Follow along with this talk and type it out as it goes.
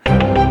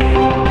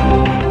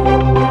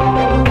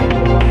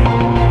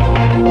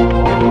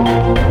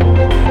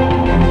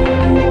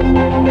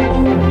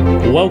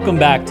Welcome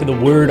back to the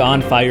Word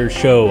on Fire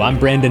show. I'm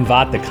Brandon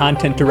Vaught, the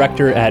content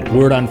director at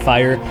Word on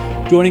Fire.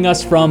 Joining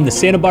us from the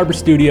Santa Barbara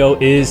studio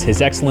is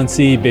His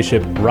Excellency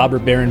Bishop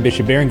Robert Barron.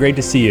 Bishop Barron, great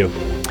to see you.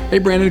 Hey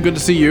Brandon, good to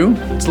see you.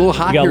 It's a little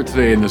hot here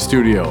today in the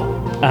studio.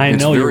 I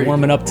know, you're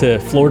warming up to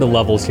Florida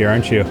levels here,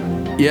 aren't you?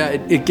 Yeah,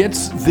 it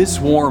gets this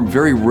warm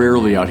very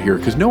rarely out here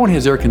because no one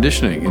has air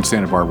conditioning in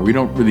Santa Barbara. We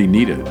don't really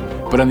need it.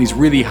 But on these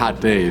really hot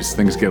days,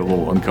 things get a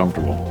little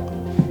uncomfortable.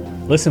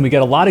 Listen, we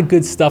got a lot of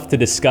good stuff to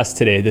discuss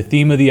today. The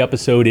theme of the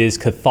episode is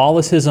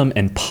Catholicism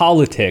and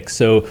politics.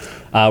 So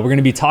we're going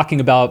to be talking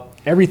about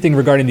everything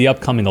regarding the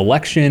upcoming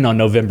election on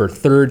November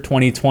 3rd,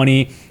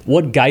 2020,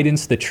 what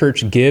guidance the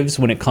church gives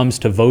when it comes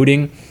to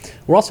voting.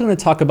 We're also going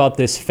to talk about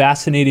this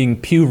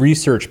fascinating Pew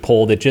Research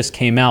poll that just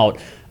came out,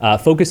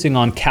 focusing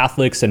on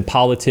Catholics and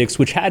politics,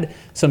 which had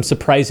some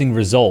surprising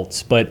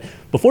results. But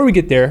before we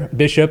get there,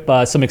 Bishop,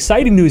 some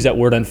exciting news at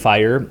Word on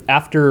Fire.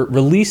 After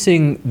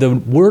releasing the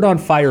Word on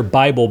Fire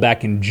Bible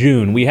back in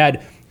June, we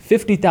had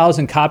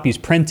 50,000 copies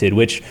printed,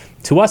 which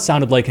to us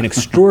sounded like an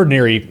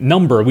extraordinary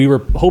number. We were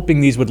hoping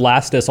these would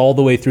last us all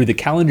the way through the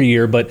calendar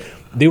year, but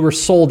they were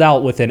sold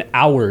out within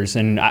hours.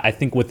 And I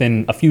think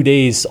within a few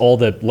days, all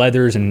the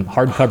leathers and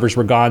hardcovers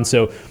were gone.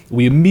 So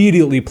we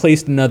immediately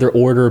placed another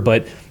order,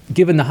 but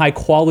given the high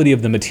quality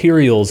of the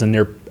materials, and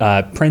they're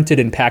printed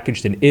and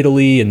packaged in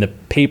Italy, and the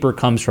paper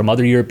comes from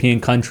other European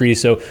countries,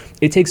 so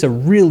it takes a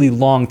really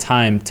long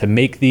time to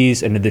make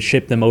these and to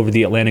ship them over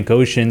the Atlantic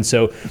Ocean.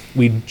 So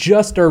we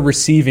just are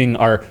receiving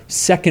our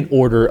second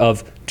order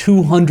of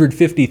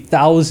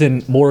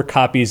 250,000 more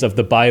copies of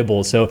the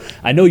Bible. So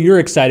I know you're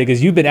excited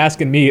because you've been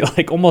asking me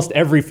like almost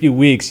every few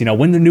weeks,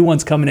 when the new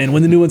one's coming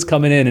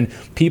in, and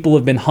people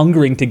have been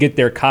hungering to get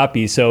their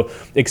copies. So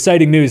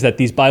exciting news that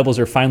these Bibles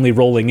are finally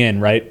rolling in,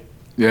 right?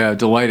 Yeah,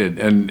 delighted.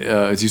 And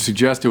as you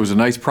suggest, it was a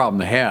nice problem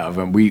to have.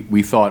 And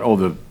we thought,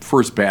 the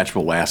first batch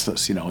will last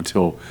us,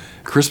 until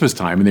Christmas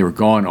time, and they were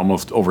gone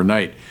almost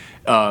overnight.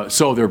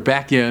 So they're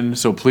back in.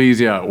 So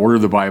please, order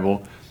the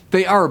Bible.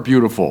 They are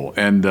beautiful,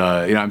 and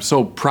I'm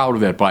so proud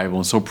of that Bible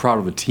and so proud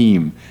of the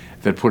team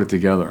that put it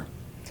together.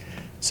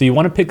 So you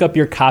want to pick up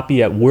your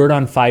copy at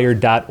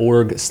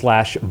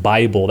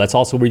wordonfire.org/Bible. That's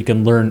also where you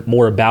can learn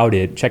more about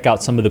it. Check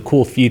out some of the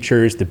cool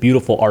features, the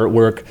beautiful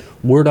artwork,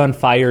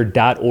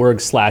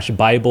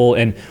 wordonfire.org/Bible.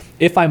 And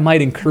if I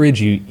might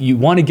encourage you, you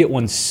want to get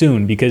one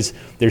soon because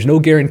there's no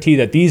guarantee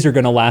that these are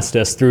going to last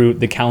us through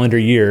the calendar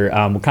year.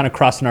 We're kind of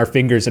crossing our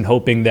fingers and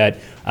hoping that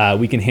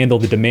we can handle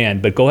the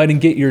demand. But go ahead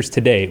and get yours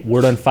today,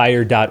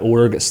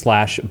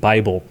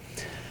 wordonfire.org/Bible.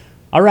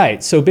 All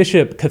right, so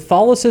Bishop,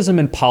 Catholicism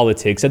and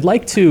politics. I'd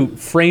like to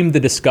frame the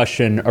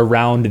discussion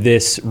around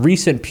this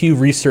recent Pew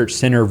Research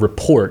Center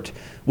report,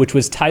 which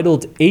was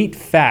titled 8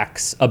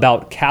 Facts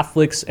About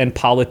Catholics and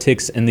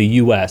Politics in the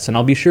U.S., and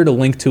I'll be sure to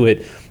link to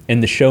it in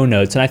the show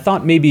notes. And I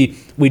thought maybe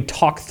we'd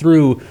talk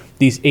through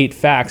these 8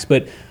 facts,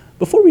 but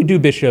before we do,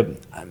 Bishop,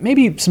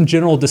 maybe some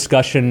general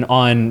discussion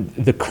on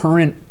the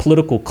current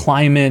political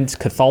climate,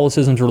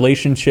 Catholicism's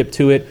relationship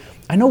to it.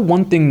 I know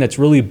one thing that's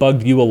really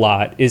bugged you a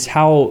lot is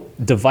how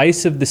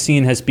divisive the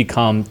scene has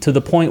become to the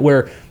point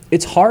where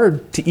it's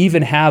hard to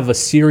even have a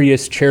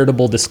serious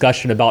charitable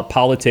discussion about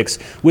politics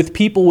with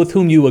people with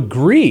whom you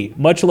agree,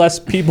 much less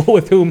people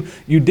with whom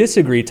you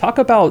disagree. Talk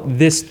about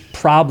this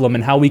problem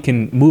and how we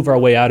can move our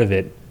way out of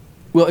it.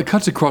 Well, it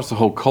cuts across the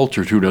whole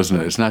culture too, doesn't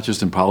it? It's not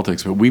just in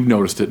politics, but we've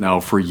noticed it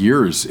now for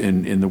years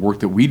in the work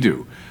that we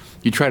do.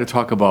 You try to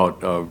talk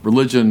about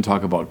religion,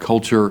 talk about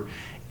culture.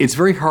 It's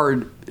very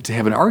hard to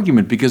have an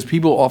argument because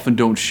people often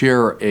don't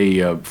share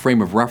a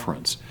frame of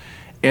reference.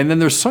 And then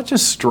there's such a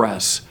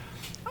stress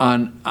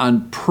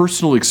on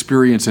personal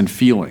experience and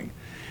feeling.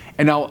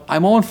 And now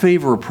I'm all in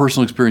favor of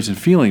personal experience and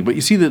feeling, but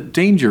you see the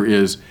danger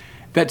is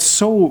that's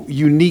so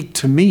unique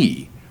to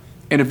me.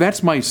 And if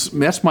that's my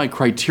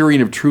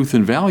criterion of truth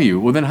and value,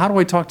 well then how do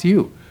I talk to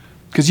you?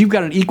 Because you've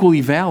got an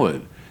equally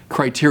valid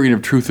criterion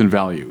of truth and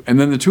value. And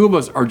then the two of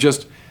us are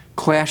just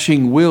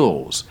clashing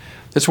wills.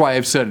 That's why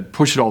I've said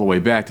push it all the way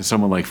back to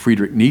someone like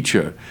Friedrich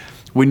Nietzsche.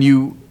 When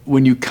you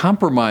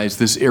compromise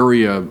this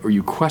area or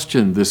you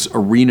question this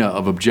arena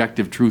of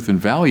objective truth and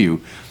value,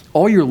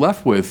 all you're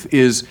left with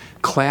is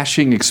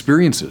clashing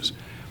experiences,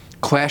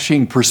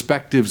 clashing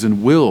perspectives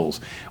and wills.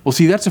 Well,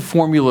 see, that's a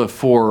formula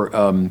for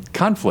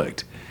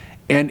conflict,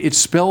 and it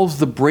spells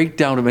the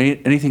breakdown of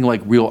anything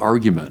like real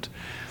argument.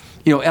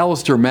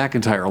 Alistair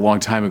McIntyre a long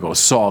time ago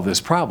saw this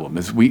problem,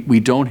 is we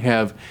don't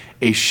have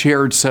a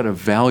shared set of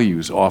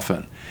values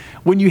often.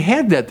 When you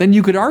had that, then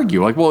you could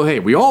argue, like, well, hey,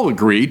 we all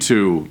agree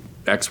to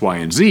X, Y,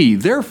 and Z,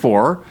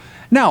 therefore,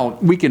 now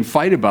we can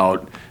fight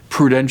about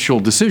prudential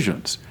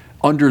decisions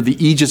under the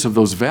aegis of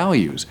those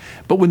values.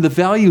 But when the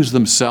values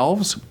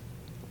themselves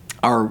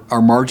are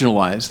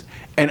marginalized,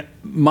 and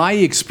my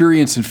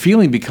experience and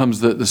feeling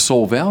becomes the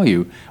sole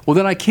value, well,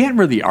 then I can't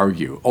really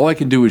argue. All I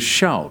can do is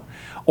shout,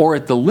 or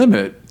at the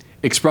limit,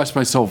 express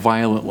myself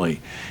violently.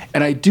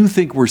 And I do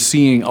think we're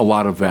seeing a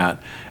lot of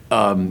that.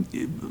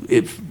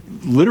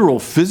 Literal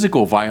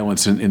physical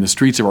violence in the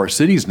streets of our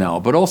cities now,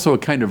 but also a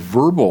kind of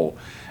verbal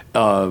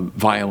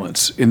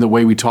violence in the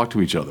way we talk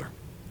to each other.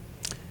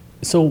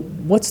 So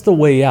what's the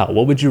way out?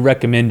 What would you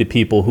recommend to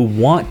people who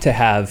want to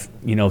have,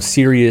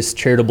 serious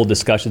charitable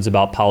discussions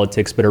about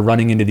politics but are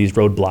running into these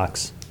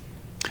roadblocks?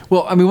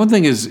 Well, I mean, one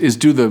thing is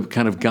do the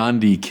kind of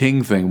Gandhi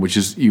King thing, which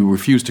is you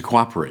refuse to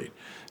cooperate.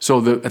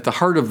 So at the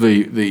heart of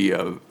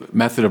the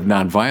method of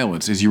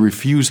nonviolence is you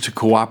refuse to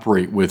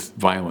cooperate with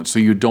violence. So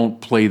you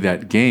don't play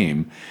that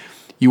game.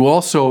 You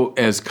also,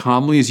 as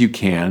calmly as you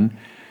can,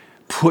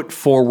 put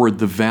forward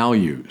the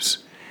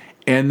values.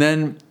 And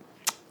then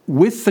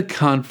with the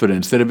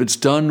confidence that if it's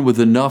done with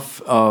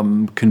enough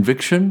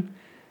conviction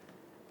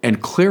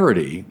and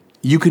clarity,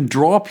 you can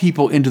draw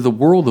people into the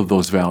world of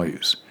those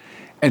values.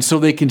 And so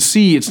they can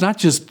see it's not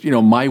just,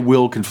 my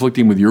will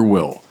conflicting with your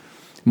will,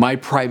 my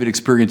private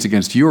experience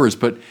against yours,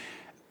 but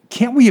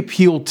can't we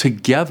appeal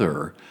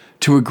together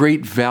to a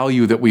great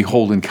value that we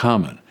hold in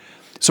common?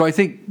 So I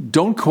think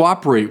don't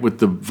cooperate with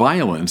the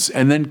violence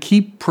and then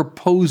keep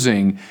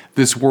proposing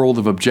this world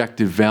of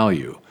objective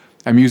value.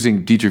 I'm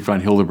using Dietrich von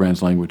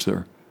Hildebrand's language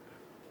there.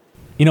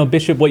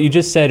 Bishop, what you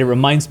just said, it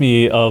reminds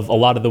me of a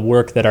lot of the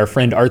work that our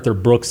friend Arthur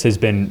Brooks has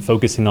been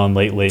focusing on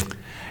lately.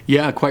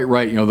 Yeah, quite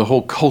right. The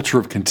whole culture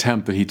of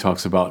contempt that he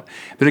talks about,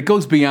 that it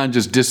goes beyond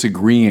just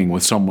disagreeing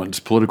with someone's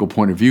political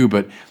point of view,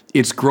 but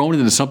it's grown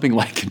into something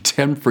like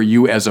contempt for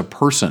you as a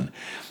person.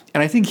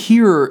 And I think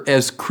here,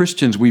 as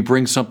Christians, we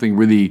bring something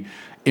really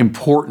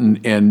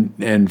important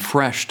and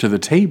fresh to the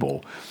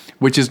table,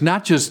 which is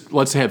not just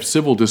let's have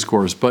civil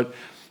discourse, but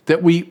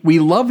that we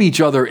love each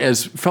other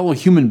as fellow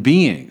human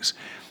beings.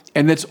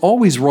 And that's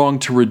always wrong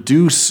to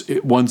reduce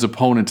one's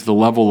opponent to the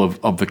level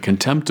of the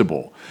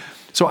contemptible.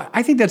 So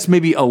I think that's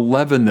maybe a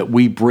leaven that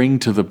we bring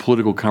to the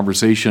political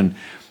conversation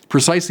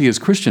precisely as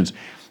Christians.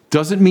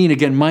 Doesn't mean,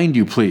 again, mind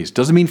you, please,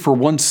 doesn't mean for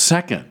 1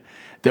 second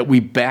that we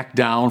back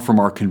down from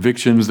our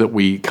convictions, that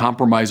we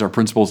compromise our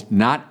principles,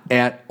 not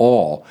at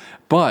all.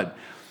 But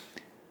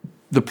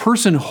the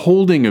person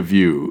holding a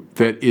view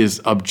that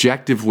is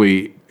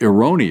objectively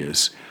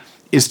erroneous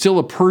is still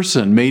a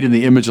person made in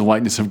the image and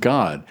likeness of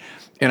God.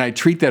 And I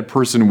treat that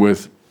person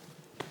with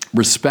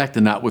respect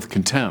and not with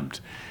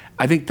contempt.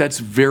 I think that's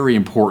very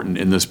important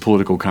in this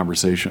political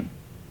conversation.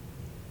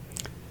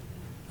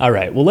 All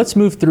right, well, let's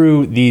move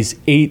through these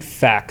 8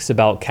 facts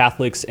about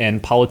Catholics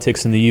and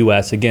politics in the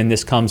U.S. Again,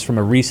 this comes from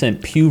a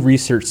recent Pew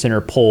Research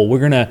Center poll. We're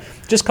going to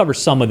just cover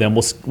some of them.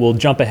 We'll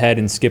jump ahead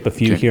and skip a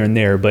few here and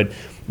there. But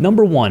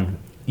number 1,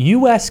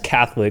 U.S.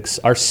 Catholics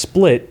are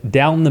split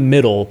down the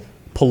middle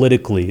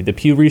politically. The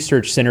Pew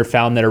Research Center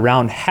found that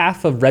around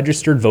half of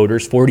registered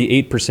voters,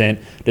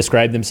 48%,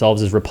 describe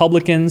themselves as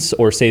Republicans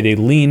or say they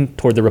lean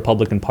toward the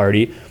Republican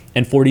Party,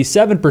 and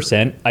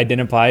 47%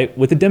 identify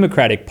with the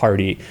Democratic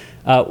Party.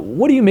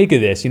 What do you make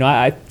of this?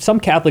 Some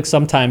Catholics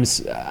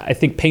sometimes, I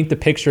think, paint the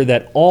picture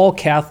that all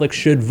Catholics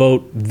should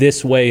vote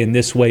this way and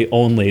this way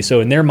only. So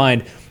in their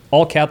mind,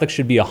 all Catholics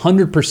should be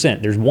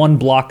 100%. There's one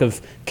block of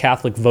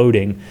Catholic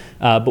voting.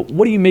 But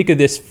what do you make of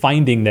this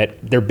finding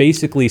that they're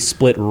basically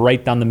split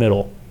right down the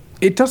middle?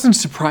 It doesn't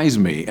surprise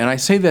me, and I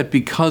say that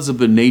because of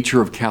the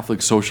nature of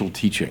Catholic social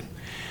teaching.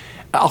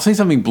 I'll say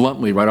something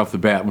bluntly right off the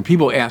bat. When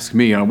people ask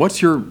me,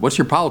 what's your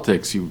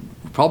politics? You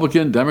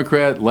Republican,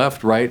 Democrat,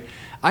 left, right?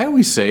 I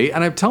always say,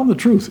 and I tell them the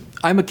truth,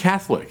 I'm a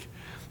Catholic.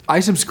 I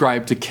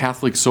subscribe to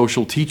Catholic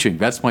social teaching.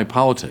 That's my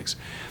politics.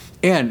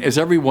 And as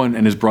everyone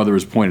and his brother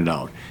has pointed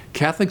out,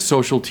 Catholic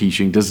social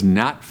teaching does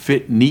not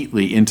fit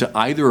neatly into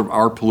either of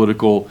our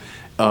political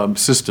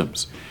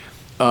systems.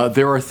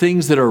 There are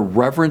things that are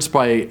reverenced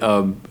by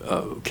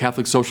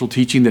Catholic social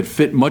teaching that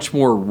fit much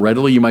more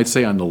readily, you might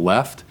say, on the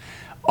left.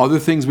 Other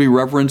things we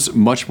reverence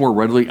much more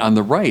readily on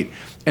the right.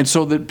 And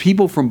so that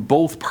people from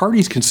both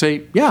parties can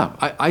say, yeah,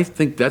 I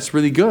think that's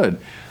really good.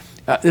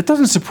 It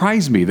doesn't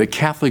surprise me that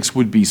Catholics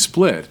would be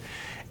split.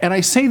 And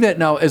I say that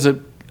now as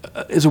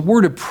a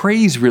word of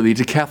praise, really,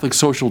 to Catholic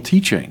social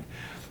teaching,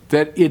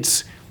 that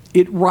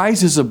it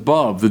rises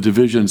above the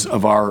divisions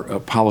of our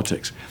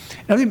politics.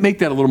 And let me make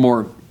that a little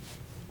more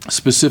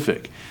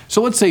specific.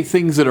 So let's say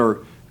things that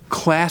are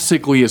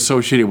classically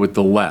associated with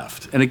the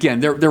left. And again,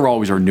 there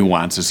always are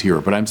nuances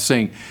here, but I'm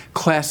saying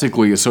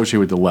classically associated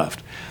with the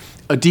left.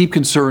 A deep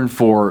concern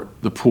for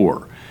the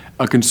poor,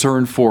 a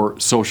concern for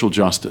social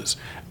justice,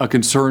 a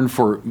concern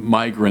for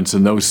migrants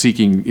and those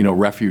seeking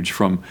refuge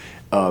from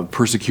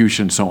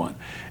persecution, and so on.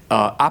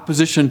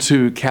 Opposition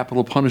to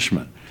capital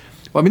punishment.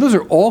 Well, those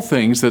are all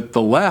things that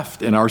the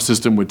left in our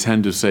system would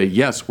tend to say,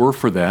 yes, we're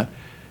for that.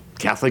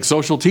 Catholic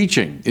social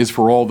teaching is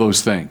for all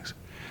those things.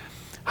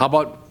 How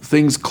about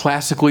things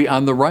classically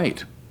on the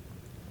right?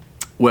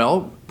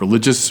 Well,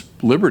 religious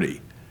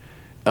liberty,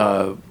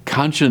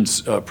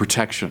 conscience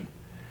protection,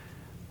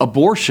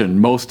 abortion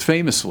most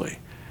famously,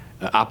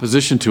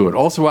 opposition to it,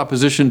 also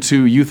opposition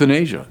to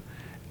euthanasia,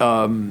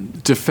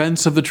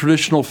 defense of the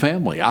traditional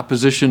family,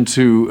 opposition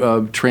to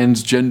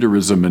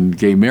transgenderism and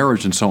gay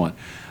marriage and so on.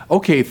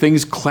 Okay,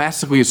 things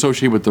classically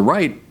associated with the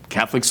right,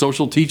 Catholic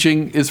social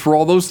teaching is for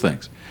all those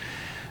things.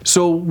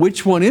 So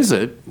which one is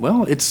it?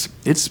 Well,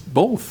 it's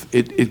both.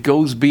 It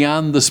goes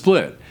beyond the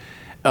split.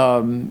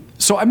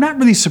 So I'm not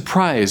really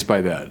surprised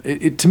by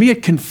that. To me,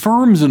 it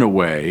confirms in a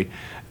way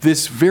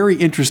this very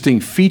interesting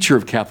feature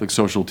of Catholic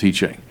social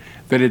teaching,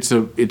 that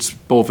it's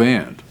both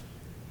and.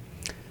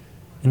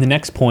 In the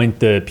next point,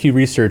 the Pew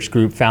Research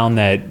Group found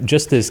that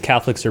just as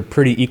Catholics are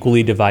pretty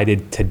equally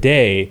divided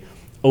today,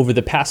 over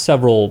the past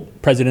several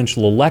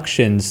presidential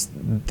elections,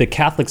 the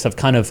Catholics have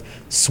kind of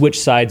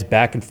switched sides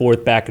back and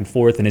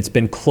forth, and it's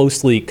been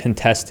closely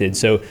contested.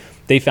 So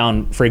they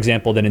found, for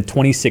example, that in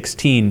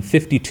 2016,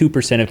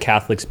 52% of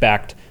Catholics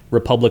backed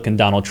Republican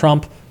Donald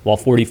Trump, while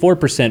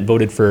 44%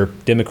 voted for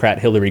Democrat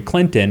Hillary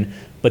Clinton.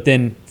 But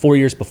then 4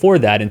 years before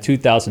that, in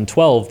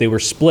 2012, they were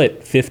split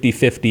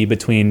 50-50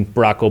 between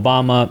Barack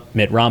Obama,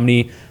 Mitt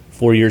Romney.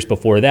 4 years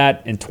before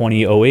that, in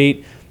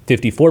 2008,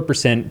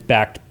 54%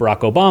 backed Barack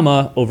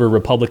Obama over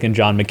Republican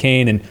John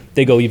McCain, and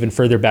they go even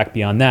further back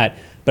beyond that.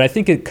 But I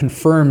think it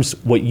confirms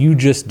what you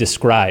just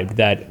described,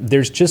 that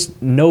there's just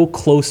no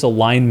close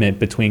alignment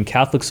between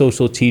Catholic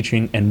social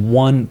teaching and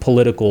one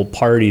political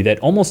party, that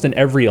almost in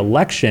every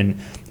election,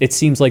 it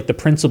seems like the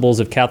principles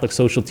of Catholic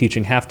social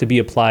teaching have to be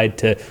applied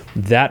to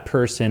that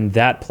person,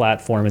 that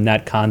platform, and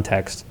that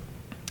context.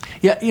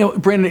 Yeah,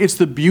 Brandon, it's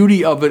the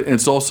beauty of it, and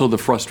it's also the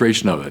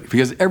frustration of it.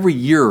 Because every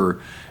year,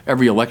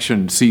 every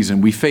election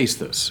season, we face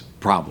this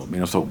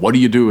problem. So what do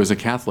you do as a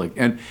Catholic?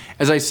 And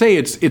as I say,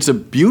 it's a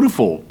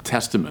beautiful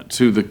testament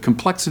to the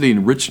complexity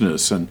and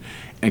richness and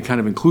kind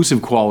of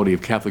inclusive quality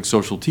of Catholic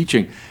social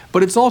teaching.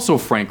 But it's also,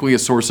 frankly, a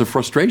source of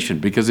frustration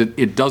because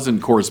it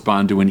doesn't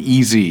correspond to an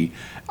easy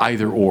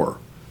either or.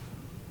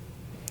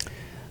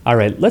 All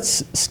right,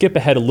 let's skip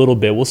ahead a little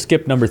bit. We'll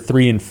skip number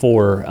 3 and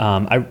 4.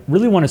 I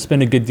really want to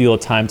spend a good deal of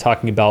time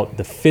talking about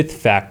the 5th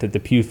fact that the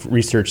Pew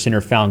Research Center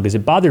found, because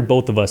it bothered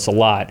both of us a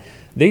lot.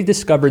 They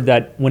discovered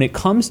that when it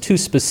comes to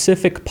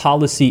specific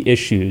policy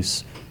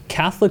issues,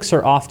 Catholics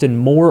are often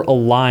more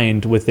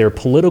aligned with their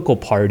political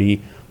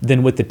party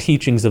than with the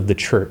teachings of the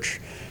church.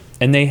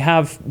 And they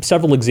have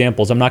several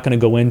examples. I'm not going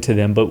to go into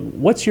them, but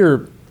what's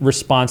your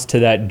response to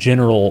that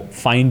general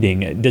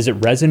finding? Does it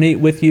resonate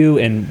with you,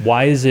 and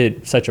why is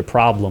it such a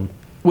problem?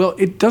 Well,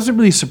 it doesn't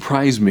really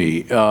surprise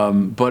me,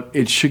 but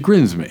it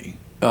chagrins me.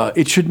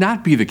 It should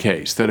not be the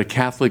case that a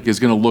Catholic is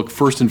going to look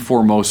first and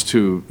foremost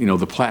to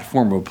the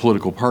platform of a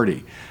political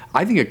party.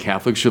 I think a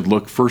Catholic should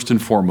look first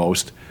and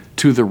foremost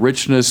to the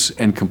richness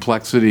and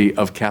complexity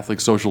of Catholic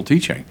social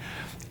teaching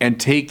and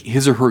take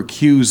his or her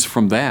cues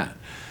from that.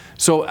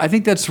 So I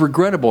think that's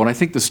regrettable, and I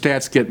think the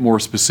stats get more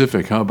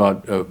specific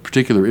about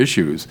particular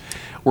issues,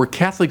 where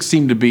Catholics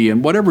seem to be,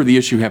 and whatever the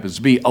issue happens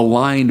to be,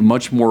 aligned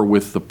much more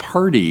with the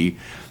party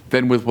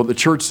than with what the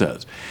church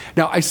says.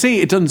 Now, I say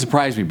it doesn't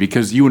surprise me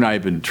because you and I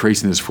have been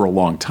tracing this for a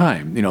long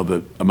time.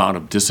 The amount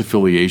of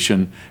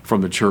disaffiliation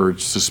from the church,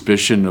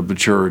 suspicion of the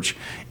church,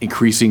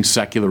 increasing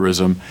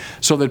secularism,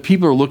 so that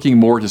people are looking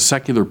more to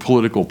secular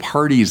political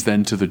parties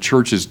than to the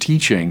church's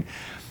teaching.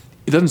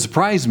 It doesn't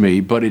surprise me,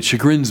 but it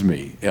chagrins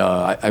me.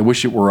 I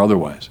wish it were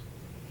otherwise.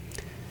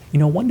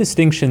 One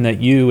distinction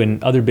that you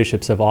and other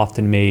bishops have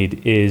often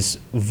made is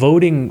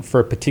voting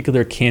for a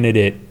particular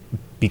candidate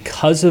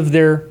because of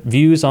their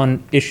views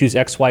on issues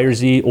X, Y, or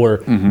Z, or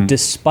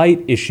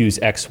despite issues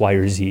X, Y,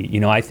 or Z.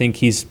 I think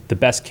he's the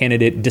best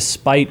candidate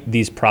despite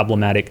these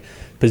problematic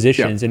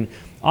positions. Yeah. And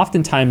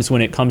oftentimes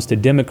when it comes to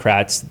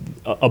Democrats,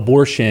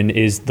 abortion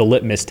is the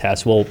litmus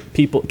test. Well,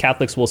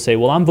 Catholics will say,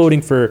 well, I'm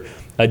voting for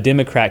a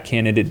Democrat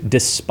candidate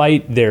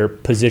despite their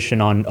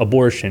position on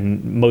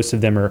abortion. Most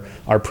of them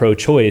are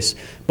pro-choice.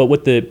 But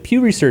what the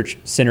Pew Research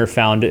Center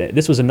found,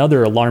 this was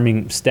another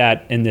alarming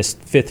stat in this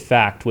 5th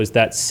fact, was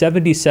that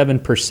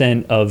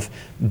 77% of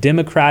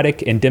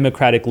Democratic and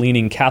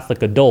Democratic-leaning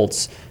Catholic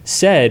adults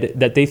said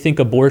that they think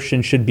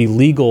abortion should be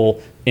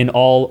legal in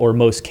all or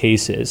most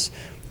cases.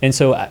 And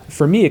so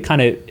for me,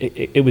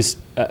 it was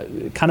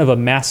kind of a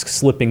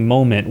mask-slipping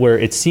moment where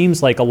it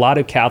seems like a lot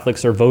of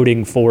Catholics are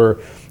voting for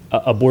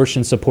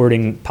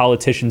abortion-supporting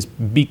politicians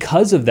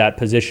because of that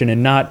position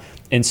and not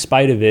in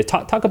spite of it.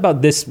 Talk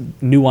about this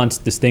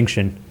nuanced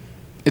distinction.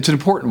 It's an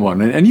important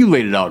one, and you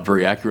laid it out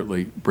very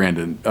accurately,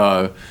 Brandon.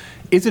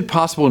 Is it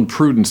possible in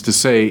prudence to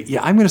say,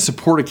 yeah, I'm going to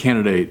support a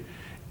candidate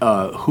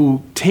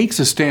who takes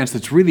a stance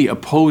that's really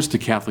opposed to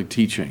Catholic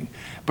teaching,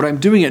 but I'm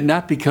doing it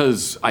not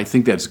because I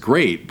think that's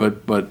great,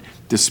 but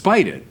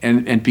despite it,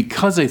 and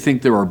because I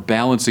think there are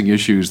balancing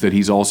issues that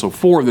he's also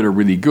for that are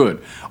really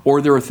good,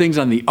 or there are things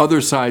on the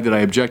other side that I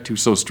object to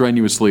so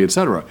strenuously,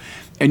 etc.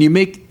 And you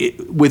make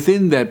it,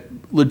 within that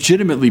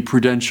legitimately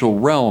prudential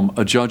realm,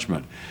 a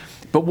judgment.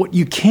 But what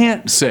you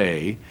can't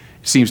say,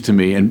 seems to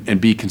me, and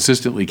be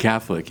consistently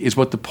Catholic, is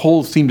what the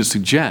polls seem to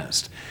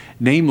suggest,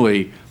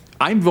 namely,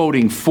 I'm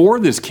voting for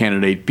this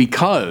candidate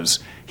because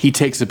he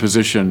takes a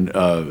position,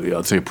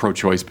 let's say a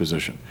pro-choice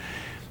position.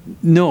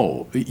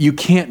 No, you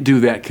can't do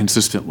that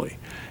consistently.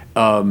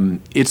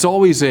 It's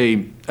always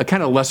a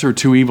kind of lesser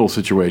two evil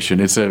situation.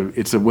 It's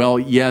a well,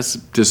 yes,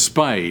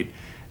 despite,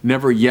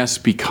 never yes,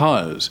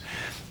 because.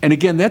 And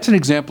again, that's an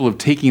example of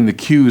taking the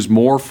cues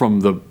more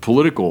from the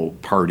political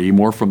party,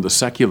 more from the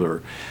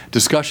secular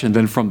discussion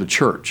than from the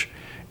church.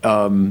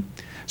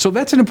 So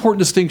that's an important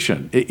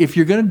distinction. If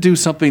you're going to do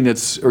something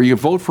or you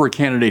vote for a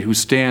candidate who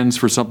stands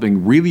for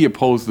something really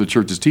opposed to the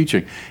church's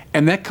teaching,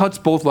 and that cuts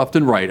both left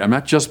and right. I'm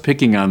not just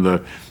picking on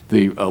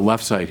the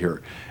left side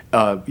here.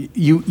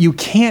 You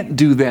can't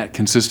do that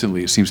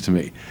consistently, it seems to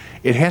me.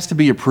 It has to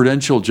be a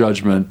prudential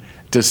judgment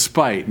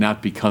despite,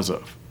 not because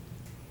of.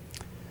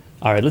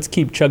 All right, let's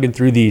keep chugging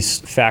through these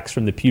facts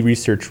from the Pew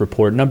Research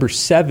report. Number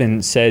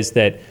 7 says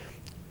that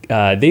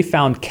they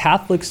found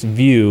Catholics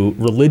view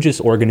religious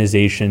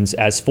organizations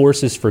as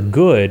forces for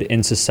good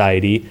in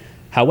society.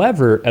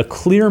 However, a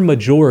clear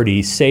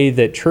majority say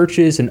that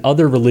churches and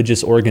other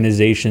religious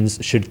organizations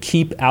should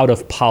keep out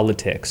of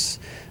politics.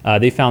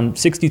 They found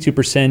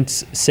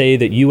 62% say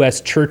that U.S.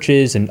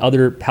 churches and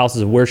other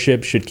houses of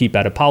worship should keep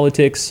out of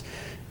politics,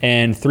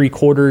 and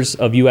 3/4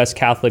 of U.S.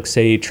 Catholics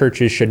say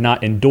churches should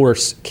not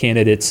endorse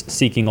candidates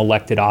seeking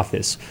elected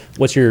office.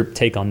 What's your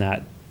take on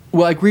that?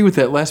 Well, I agree with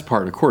that last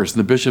part, of course.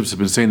 The bishops have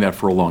been saying that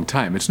for a long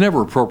time. It's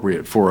never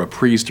appropriate for a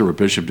priest or a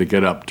bishop to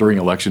get up during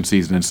election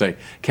season and say,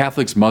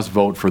 Catholics must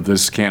vote for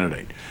this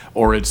candidate,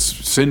 or it's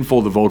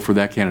sinful to vote for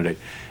that candidate.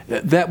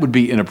 That would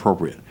be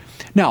inappropriate.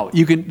 Now,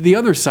 the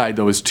other side,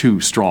 though, is too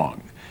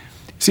strong.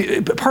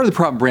 See, part of the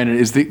problem, Brandon,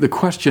 is the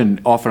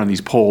question often on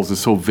these polls is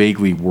so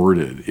vaguely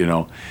worded,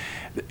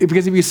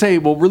 Because if you say,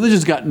 well,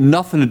 religion's got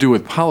nothing to do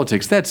with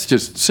politics, that's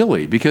just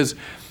silly, because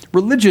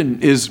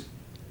religion is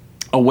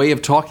a way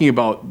of talking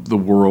about the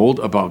world,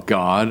 about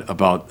God,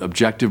 about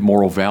objective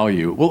moral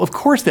value. Well, of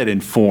course that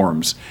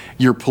informs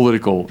your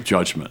political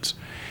judgments.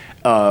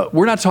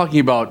 We're not talking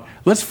about,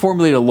 let's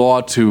formulate a law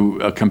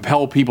to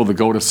compel people to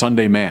go to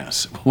Sunday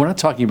Mass. We're not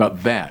talking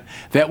about that.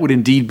 That would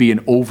indeed be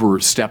an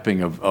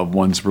overstepping of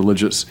one's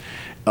religious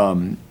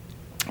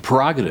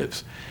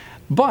prerogatives.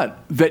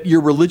 But that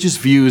your religious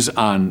views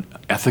on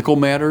ethical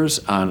matters,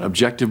 on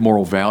objective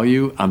moral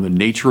value, on the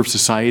nature of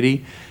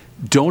society,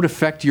 don't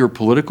affect your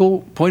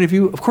political point of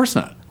view? Of course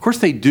not. Of course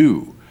they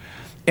do.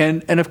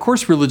 And of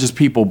course religious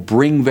people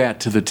bring that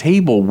to the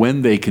table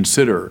when they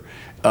consider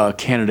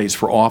candidates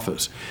for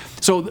office.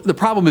 So the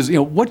problem is,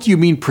 what do you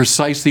mean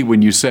precisely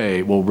when you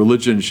say, well,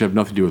 religion should have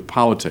nothing to do with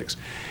politics?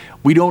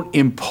 We don't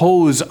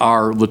impose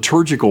our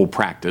liturgical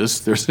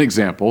practice, there's an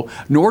example,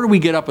 nor do we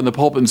get up in the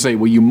pulpit and say,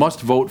 well, you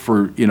must vote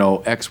for,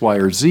 X, Y,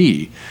 or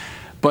Z.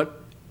 But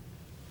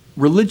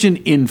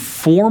religion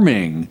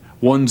informing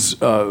one's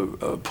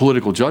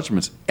political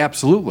judgments,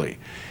 absolutely.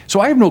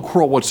 So I have no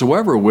quarrel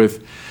whatsoever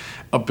with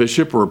a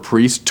bishop or a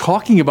priest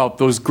talking about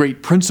those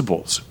great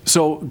principles.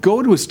 So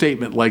go to a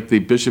statement like the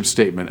bishop's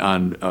statement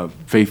on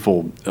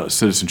faithful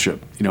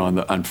citizenship,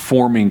 on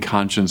forming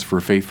conscience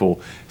for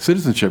faithful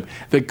citizenship,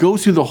 that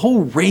goes through the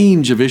whole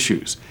range of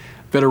issues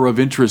that are of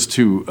interest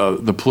to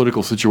the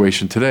political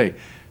situation today.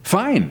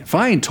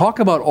 Fine, talk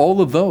about all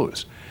of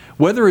those.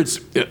 Whether it's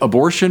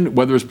abortion,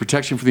 whether it's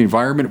protection for the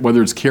environment,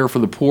 whether it's care for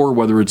the poor,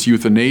 whether it's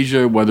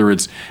euthanasia, whether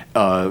it's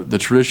the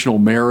traditional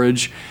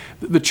marriage,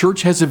 the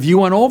church has a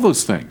view on all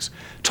those things.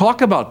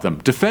 Talk about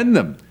them, defend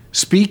them,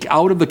 speak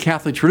out of the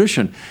Catholic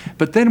tradition.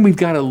 But then we've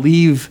got to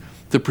leave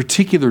the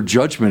particular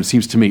judgment, it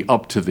seems to me,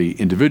 up to the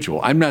individual.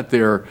 I'm not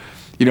there,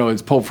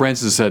 as Pope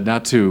Francis said,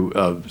 not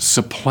to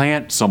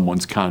supplant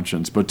someone's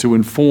conscience, but to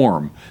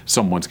inform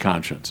someone's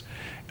conscience.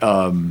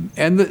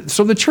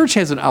 So the church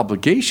has an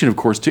obligation, of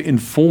course, to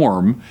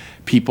inform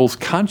people's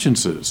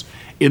consciences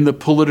in the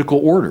political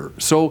order.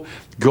 So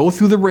go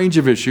through the range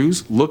of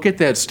issues, look at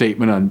that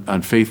statement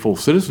on faithful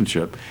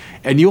citizenship,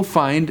 and you'll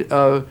find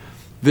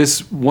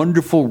this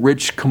wonderful,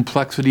 rich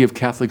complexity of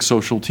Catholic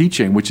social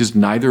teaching, which is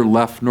neither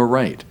left nor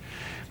right.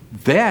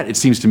 That, it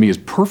seems to me, is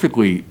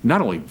perfectly not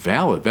only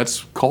valid,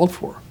 that's called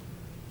for.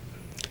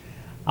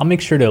 I'll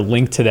make sure to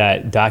link to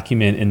that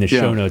document in the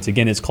show notes.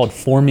 Again, it's called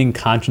Forming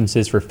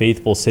Consciences for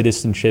Faithful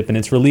Citizenship, and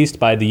it's released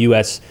by the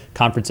U.S.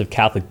 Conference of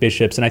Catholic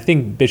Bishops. And I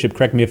think, Bishop,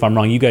 correct me if I'm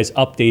wrong, you guys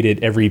update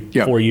it every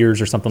 4 years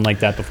or something like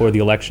that before the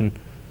election.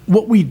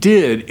 What we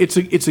did, it's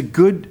a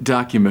good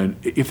document.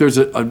 If there's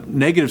a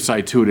negative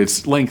side to it,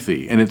 it's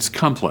lengthy and it's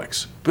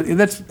complex. But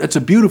that's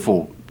a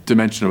beautiful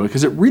dimension of it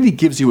because it really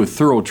gives you a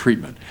thorough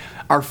treatment.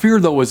 Our fear,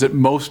 though, is that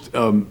most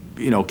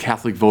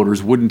Catholic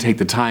voters wouldn't take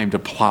the time to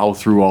plow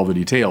through all the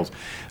details.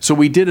 So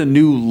we did a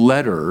new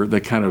letter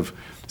that kind of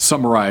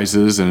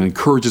summarizes and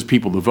encourages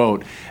people to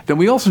vote. Then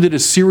we also did a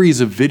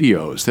series of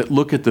videos that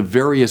look at the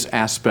various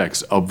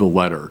aspects of the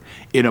letter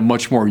in a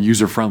much more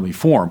user-friendly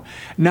form.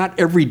 Not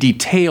every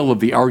detail of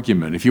the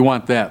argument. If you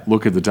want that,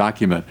 look at the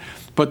document.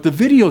 But the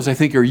videos, I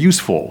think, are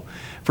useful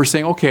for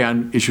saying, okay,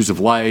 on issues of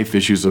life,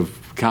 issues of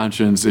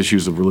conscience,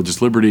 issues of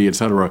religious liberty, et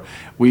cetera,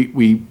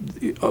 we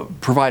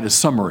provide a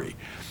summary.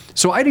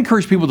 So I'd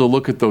encourage people to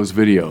look at those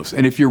videos.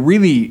 And if you're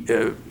really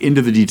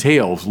into the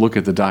details, look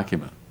at the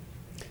document.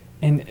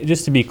 And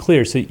just to be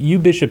clear, so you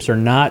bishops are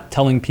not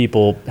telling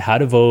people how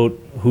to vote,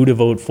 who to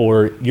vote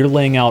for. You're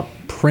laying out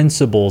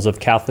principles of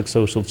Catholic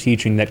social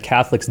teaching that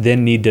Catholics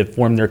then need to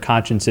form their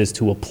consciences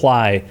to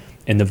apply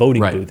in the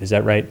voting booth. Is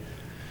that right?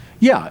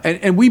 Yeah,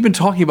 and we've been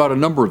talking about a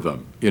number of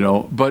them,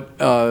 but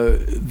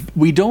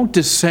we don't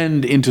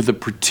descend into the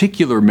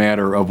particular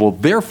matter of, well,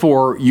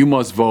 therefore you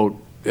must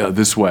vote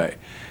this way.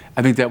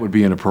 I think that would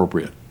be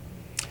inappropriate.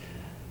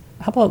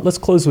 How about let's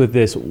close with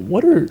this.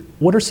 What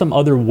are some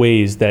other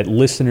ways that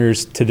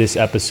listeners to this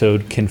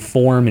episode can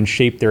form and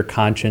shape their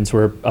conscience?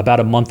 We're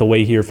about a month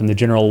away here from the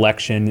general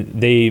election.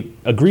 They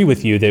agree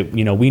with you that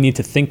we need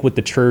to think with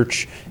the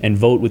church and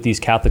vote with these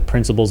Catholic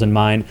principles in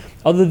mind.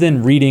 Other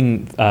than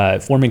reading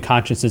Forming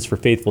Consciences for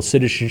Faithful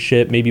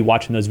Citizenship, maybe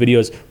watching those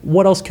videos,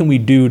 what else can we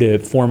do to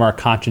form our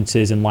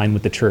consciences in line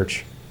with the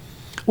church?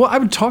 Well, I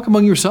would talk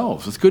among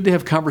yourselves. It's good to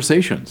have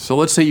conversations. So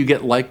let's say you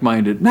get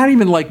like-minded, not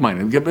even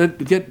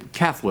like-minded, get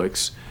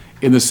Catholics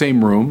in the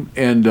same room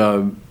and,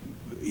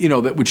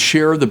 that would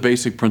share the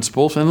basic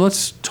principles, and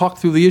let's talk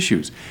through the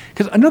issues.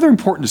 Because another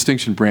important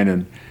distinction,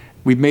 Brandon,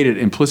 we've made it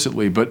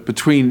implicitly, but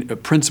between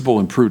principle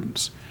and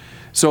prudence.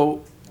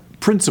 So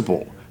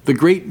principle, the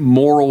great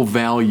moral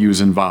values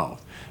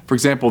involved. For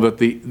example, that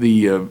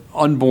the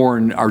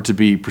unborn are to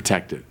be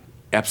protected.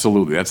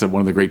 Absolutely. That's one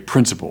of the great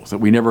principles, that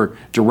we never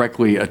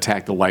directly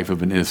attack the life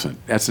of an innocent.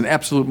 That's an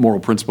absolute moral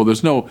principle.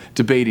 There's no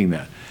debating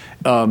that.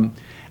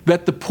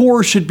 That the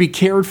poor should be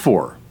cared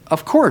for.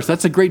 Of course,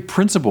 that's a great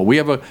principle. We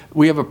have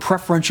a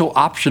preferential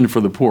option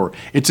for the poor.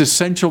 It's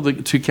essential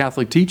to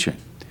Catholic teaching.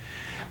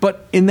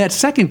 But in that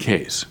second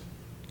case,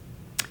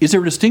 is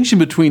there a distinction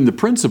between the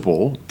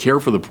principle,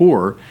 care for the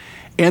poor,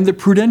 and the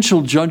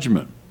prudential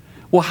judgment?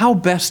 Well, how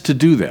best to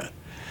do that?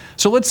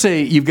 So let's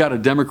say you've got a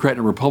Democrat and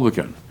a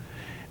Republican.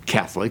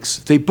 Catholics,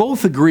 they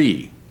both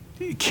agree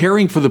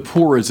caring for the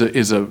poor is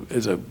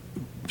a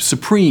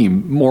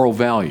supreme moral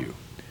value.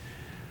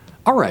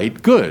 All right,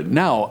 good.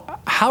 Now,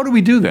 how do we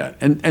do that?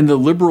 And the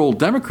liberal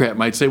Democrat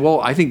might say, well,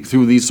 I think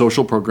through these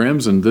social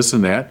programs and this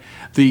and that.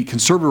 The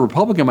conservative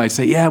Republican might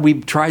say, yeah,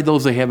 we've tried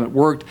those, they haven't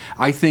worked.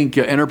 I think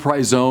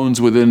enterprise zones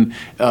within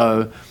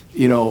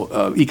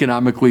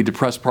economically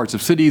depressed parts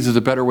of cities is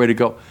a better way to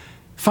go.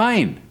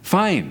 Fine.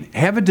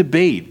 Have a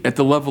debate at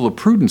the level of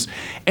prudence.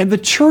 And the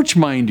church,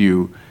 mind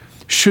you,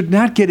 should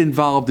not get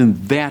involved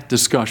in that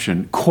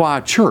discussion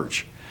qua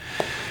church.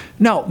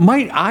 Now,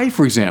 might I,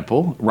 for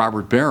example,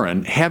 Robert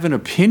Barron, have an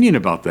opinion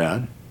about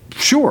that?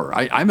 Sure,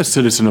 I'm a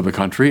citizen of the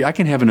country. I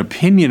can have an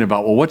opinion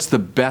about, well, what's the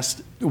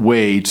best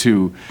way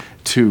to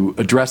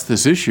address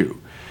this issue?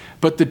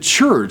 But the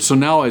church, so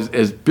now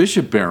as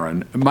Bishop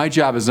Barron, my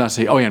job is not to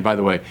say, oh yeah, and by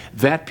the way,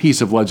 that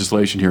piece of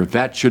legislation here,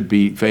 that should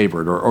be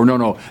favored, or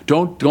no,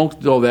 don't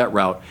go that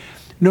route.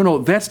 No,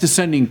 that's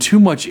descending too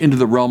much into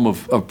the realm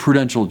of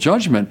prudential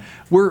judgment,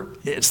 where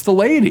it's the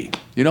laity.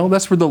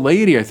 That's where the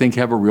laity, I think,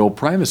 have a real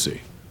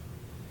primacy.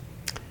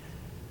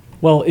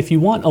 Well, if you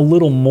want a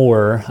little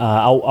more,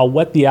 I'll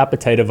whet the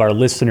appetite of our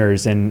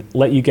listeners and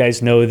let you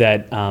guys know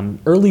that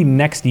early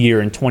next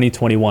year in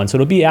 2021, so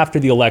it'll be after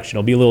the election,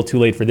 it'll be a little too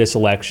late for this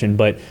election,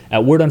 but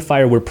at Word on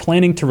Fire, we're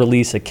planning to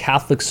release a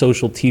Catholic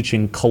social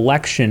teaching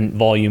collection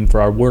volume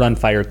for our Word on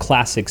Fire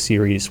Classic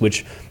series,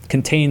 which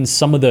contains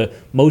some of the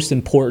most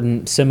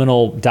important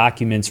seminal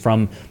documents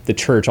from the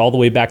church, all the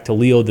way back to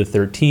Leo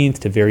XIII,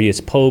 to various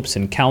popes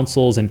and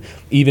councils, and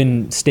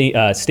even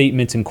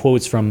statements and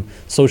quotes from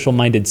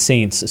social-minded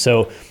saints.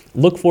 So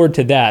look forward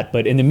to that.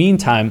 But in the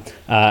meantime,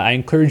 I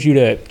encourage you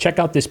to check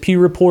out this Pew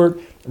Report,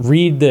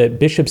 read the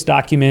bishop's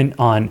document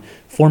on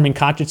forming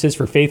consciences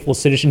for faithful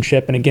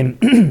citizenship. And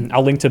again,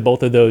 I'll link to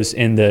both of those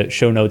in the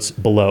show notes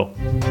below.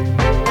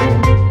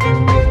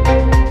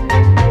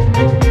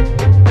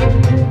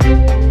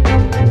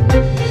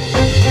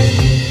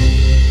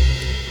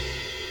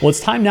 Well, it's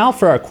time now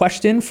for our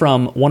question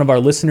from one of our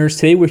listeners.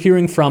 Today we're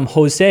hearing from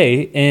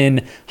Jose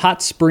in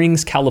Hot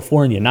Springs,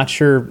 California. Not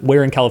sure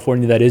where in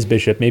California that is,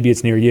 Bishop. Maybe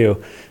it's near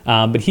you.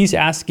 But he's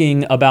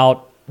asking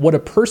about what a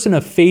person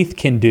of faith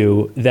can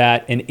do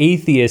that an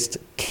atheist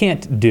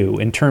can't do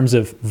in terms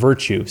of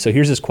virtue. So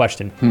here's his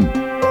question.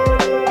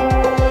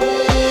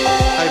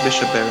 Hi,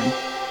 Bishop Barron.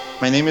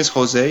 My name is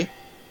Jose,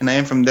 and I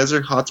am from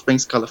Desert Hot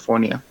Springs,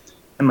 California.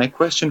 And my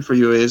question for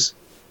you is,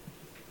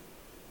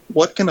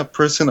 what can a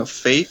person of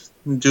faith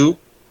do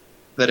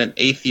that an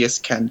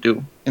atheist can't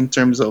do in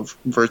terms of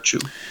virtue?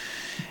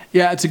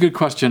 Yeah, it's a good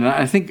question. And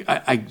I think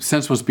I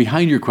sense what's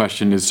behind your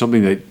question is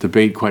something that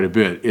debate quite a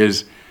bit,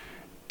 is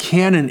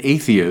can an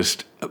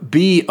atheist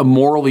be a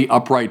morally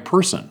upright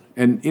person?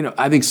 And,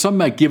 I think some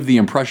might give the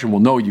impression, well,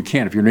 no, you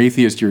can't. If you're an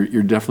atheist,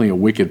 you're definitely a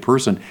wicked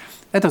person.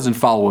 That doesn't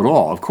follow at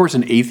all. Of course,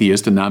 an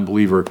atheist, a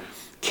non-believer,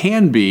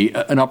 can be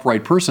an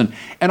upright person.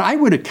 And I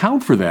would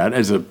account for that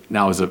as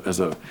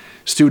a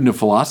student of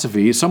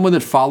philosophy, someone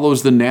that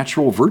follows the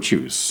natural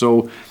virtues.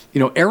 So,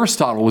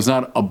 Aristotle was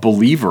not a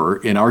believer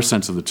in our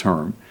sense of the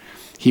term.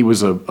 He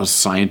was a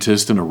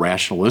scientist and a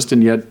rationalist,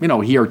 and yet,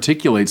 he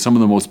articulates some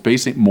of the most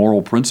basic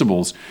moral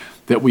principles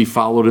that we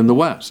followed in the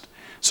West.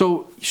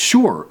 So,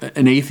 sure,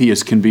 an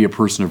atheist can be a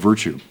person of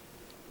virtue.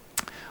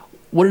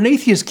 What an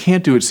atheist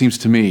can't do, it seems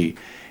to me,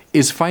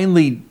 is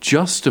finally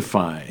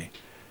justify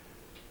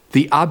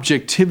the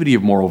objectivity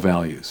of moral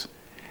values.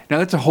 Now,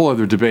 that's a whole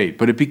other debate,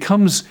 but it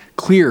becomes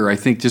clear, I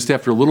think, just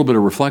after a little bit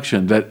of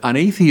reflection, that on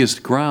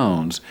atheist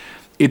grounds,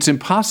 it's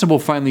impossible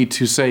finally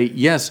to say,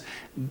 yes,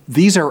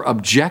 these are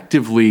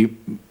objectively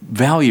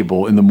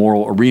valuable in the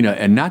moral arena,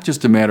 and not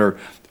just a matter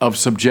of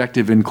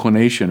subjective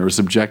inclination or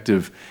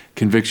subjective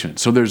conviction.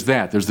 So there's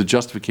that. There's the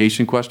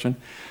justification question.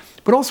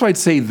 But also I'd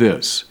say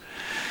this.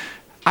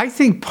 I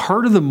think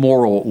part of the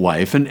moral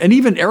life, and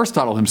even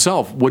Aristotle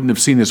himself wouldn't have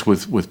seen this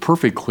with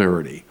perfect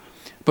clarity,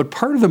 but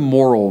part of the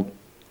moral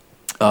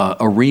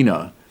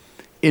arena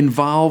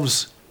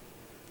involves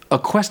a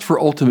quest for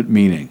ultimate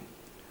meaning,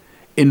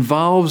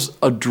 involves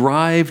a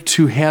drive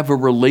to have a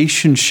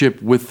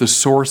relationship with the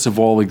source of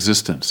all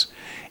existence.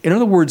 In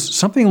other words,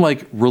 something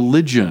like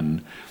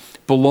religion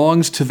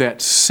belongs to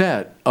that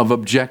set of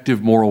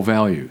objective moral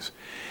values.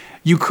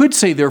 You could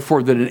say,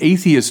 therefore, that an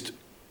atheist,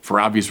 for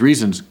obvious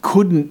reasons,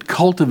 couldn't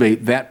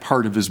cultivate that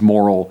part of his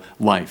moral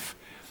life,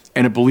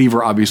 and a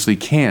believer obviously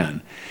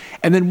can.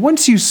 And then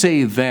once you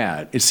say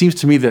that, it seems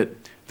to me that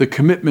the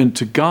commitment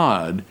to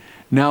God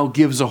now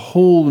gives a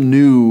whole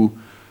new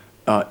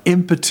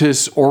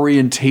impetus,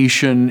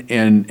 orientation,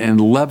 and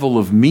level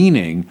of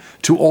meaning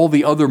to all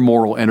the other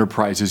moral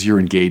enterprises you're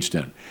engaged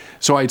in.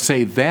 So I'd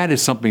say that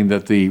is something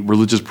that the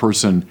religious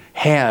person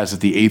has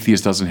that the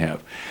atheist doesn't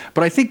have.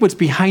 But I think what's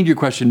behind your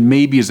question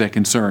maybe is that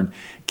concern.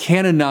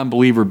 Can a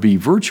non-believer be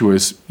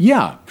virtuous?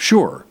 Yeah,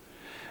 sure.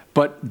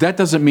 But that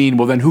doesn't mean,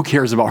 well, then who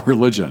cares about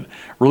religion?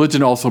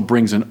 Religion also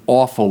brings an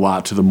awful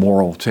lot to the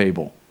moral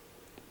table.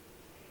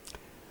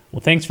 Well,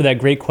 thanks for that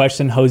great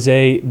question,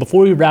 Jose.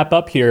 Before we wrap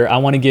up here, I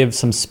want to give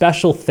some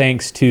special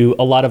thanks to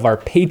a lot of our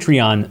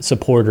Patreon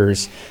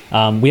supporters.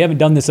 We haven't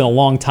done this in a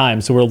long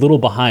time, so we're a little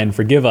behind.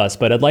 Forgive us.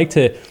 But I'd like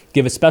to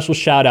give a special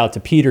shout out to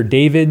Peter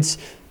Davids,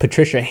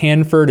 Patricia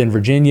Hanford in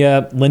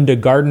Virginia, Linda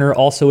Gardner,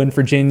 also in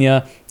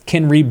Virginia,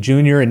 Ken Reeb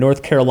Jr. in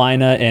North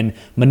Carolina, and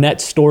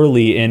Manette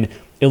Storley in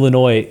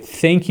Illinois.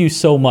 Thank you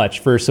so much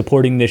for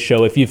supporting this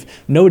show. If you've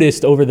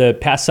noticed over the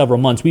past several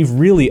months, we've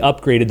really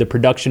upgraded the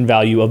production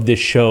value of this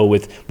show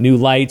with new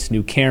lights,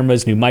 new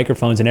cameras, new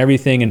microphones, and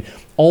everything. And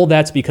all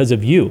that's because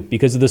of you,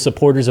 because of the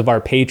supporters of our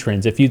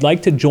patrons. If you'd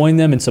like to join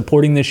them in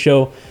supporting this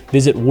show,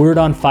 visit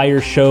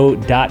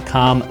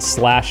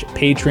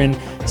wordonfireshow.com/patron.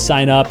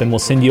 Sign up and we'll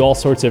send you all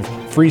sorts of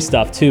free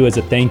stuff too as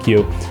a thank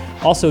you.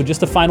 Also,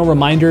 just a final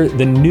reminder,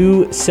 the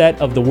new set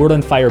of the Word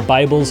on Fire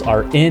Bibles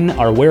are in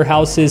our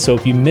warehouses, so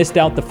if you missed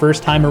out the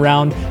first time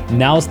around,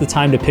 now's the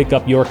time to pick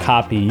up your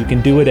copy. You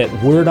can do it at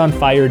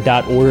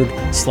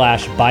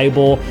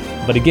wordonfire.org/Bible.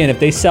 But again,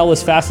 if they sell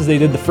as fast as they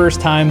did the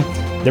first time,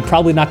 they're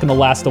probably not going to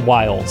last a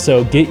while.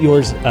 So get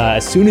yours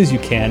as soon as you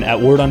can at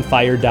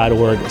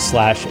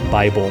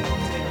wordonfire.org/Bible.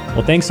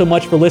 Well, thanks so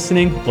much for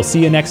listening. We'll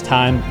see you next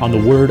time on the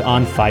Word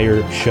on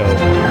Fire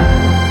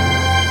Show.